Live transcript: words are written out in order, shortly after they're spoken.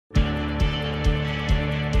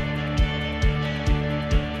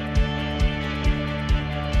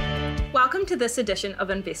Welcome to this edition of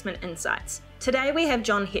Investment Insights. Today we have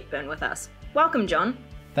John Hepburn with us. Welcome, John.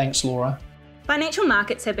 Thanks, Laura. Financial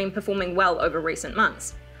markets have been performing well over recent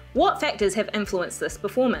months. What factors have influenced this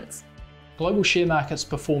performance? Global share markets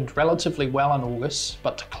performed relatively well in August,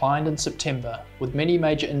 but declined in September, with many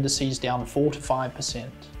major indices down 4 to 5%.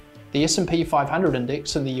 The S&P 500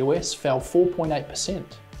 index in the US fell 4.8%,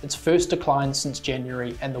 its first decline since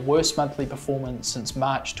January and the worst monthly performance since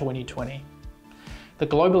March 2020. The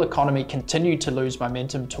global economy continued to lose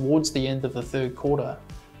momentum towards the end of the third quarter,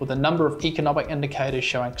 with a number of economic indicators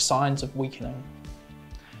showing signs of weakening.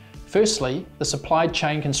 Firstly, the supply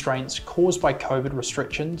chain constraints caused by COVID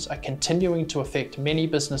restrictions are continuing to affect many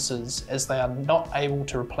businesses as they are not able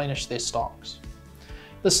to replenish their stocks.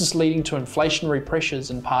 This is leading to inflationary pressures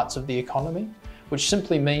in parts of the economy, which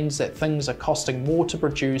simply means that things are costing more to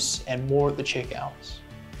produce and more at the checkouts.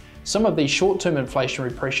 Some of these short-term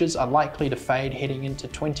inflationary pressures are likely to fade heading into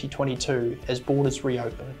 2022 as borders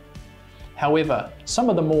reopen. However,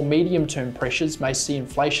 some of the more medium-term pressures may see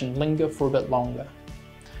inflation linger for a bit longer.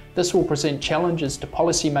 This will present challenges to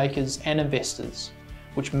policymakers and investors,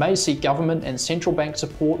 which may see government and central bank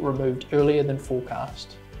support removed earlier than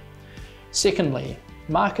forecast. Secondly,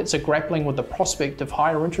 markets are grappling with the prospect of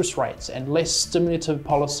higher interest rates and less stimulative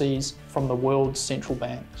policies from the world's central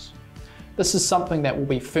banks. This is something that will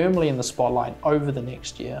be firmly in the spotlight over the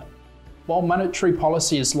next year. While monetary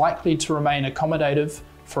policy is likely to remain accommodative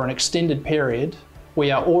for an extended period, we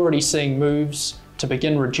are already seeing moves to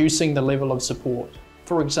begin reducing the level of support.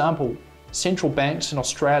 For example, central banks in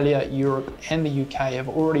Australia, Europe and the UK have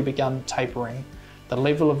already begun tapering the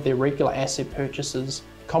level of their regular asset purchases,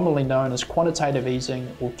 commonly known as quantitative easing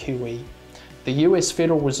or QE. The US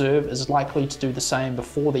Federal Reserve is likely to do the same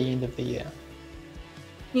before the end of the year.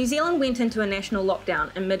 New Zealand went into a national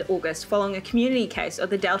lockdown in mid-August following a community case of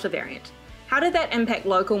the Delta variant. How did that impact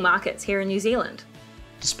local markets here in New Zealand?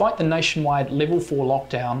 Despite the nationwide level 4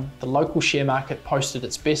 lockdown, the local share market posted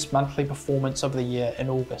its best monthly performance of the year in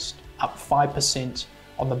August, up 5%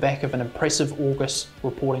 on the back of an impressive August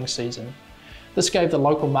reporting season. This gave the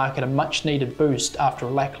local market a much needed boost after a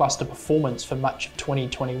lacklustre performance for much of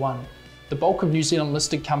 2021. The bulk of New Zealand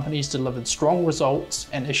listed companies delivered strong results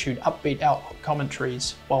and issued upbeat outlook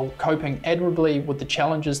commentaries while coping admirably with the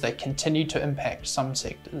challenges that continue to impact some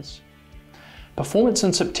sectors. Performance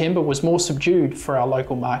in September was more subdued for our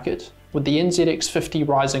local market, with the NZX 50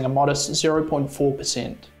 rising a modest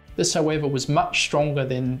 0.4%. This, however, was much stronger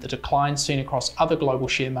than the decline seen across other global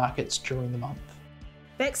share markets during the month.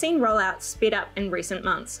 Vaccine rollouts sped up in recent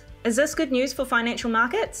months. Is this good news for financial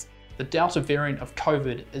markets? The Delta variant of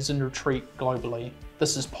COVID is in retreat globally.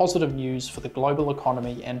 This is positive news for the global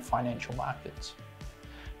economy and financial markets.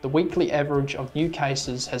 The weekly average of new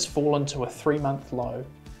cases has fallen to a 3-month low,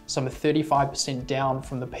 some 35% down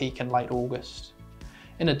from the peak in late August.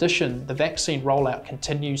 In addition, the vaccine rollout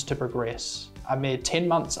continues to progress. A mere 10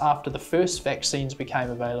 months after the first vaccines became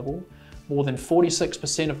available, more than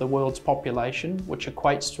 46% of the world's population, which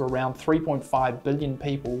equates to around 3.5 billion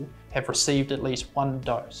people, have received at least one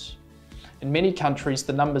dose. In many countries,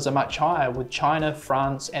 the numbers are much higher, with China,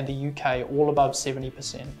 France and the UK all above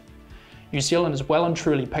 70%. New Zealand has well and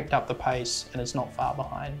truly picked up the pace and is not far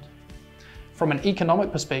behind. From an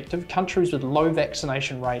economic perspective, countries with low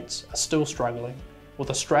vaccination rates are still struggling, with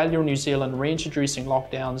Australia and New Zealand reintroducing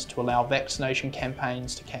lockdowns to allow vaccination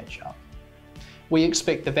campaigns to catch up. We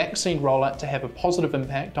expect the vaccine rollout to have a positive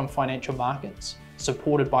impact on financial markets,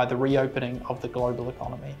 supported by the reopening of the global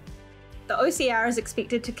economy. The OCR is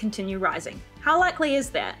expected to continue rising. How likely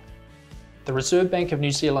is that? The Reserve Bank of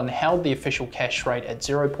New Zealand held the official cash rate at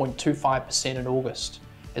 0.25% in August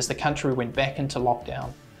as the country went back into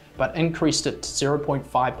lockdown, but increased it to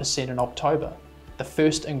 0.5% in October, the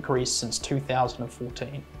first increase since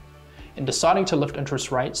 2014. In deciding to lift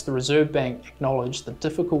interest rates, the Reserve Bank acknowledged the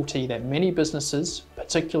difficulty that many businesses,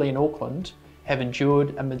 particularly in Auckland, have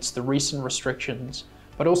endured amidst the recent restrictions,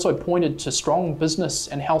 but also pointed to strong business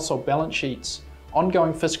and household balance sheets,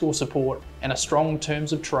 ongoing fiscal support, and a strong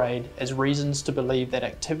terms of trade as reasons to believe that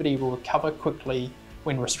activity will recover quickly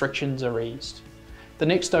when restrictions are eased. The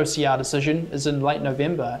next OCR decision is in late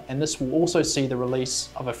November, and this will also see the release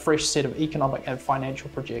of a fresh set of economic and financial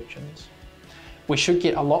projections. We should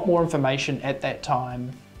get a lot more information at that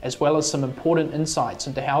time, as well as some important insights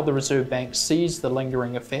into how the Reserve Bank sees the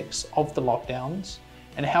lingering effects of the lockdowns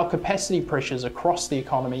and how capacity pressures across the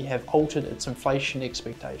economy have altered its inflation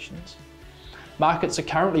expectations. Markets are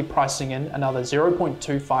currently pricing in another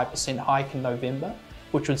 0.25% hike in November,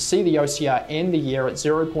 which would see the OCR end the year at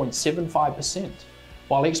 0.75%.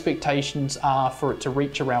 while expectations are for it to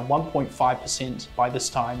reach around 1.5% by this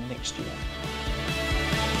time next year.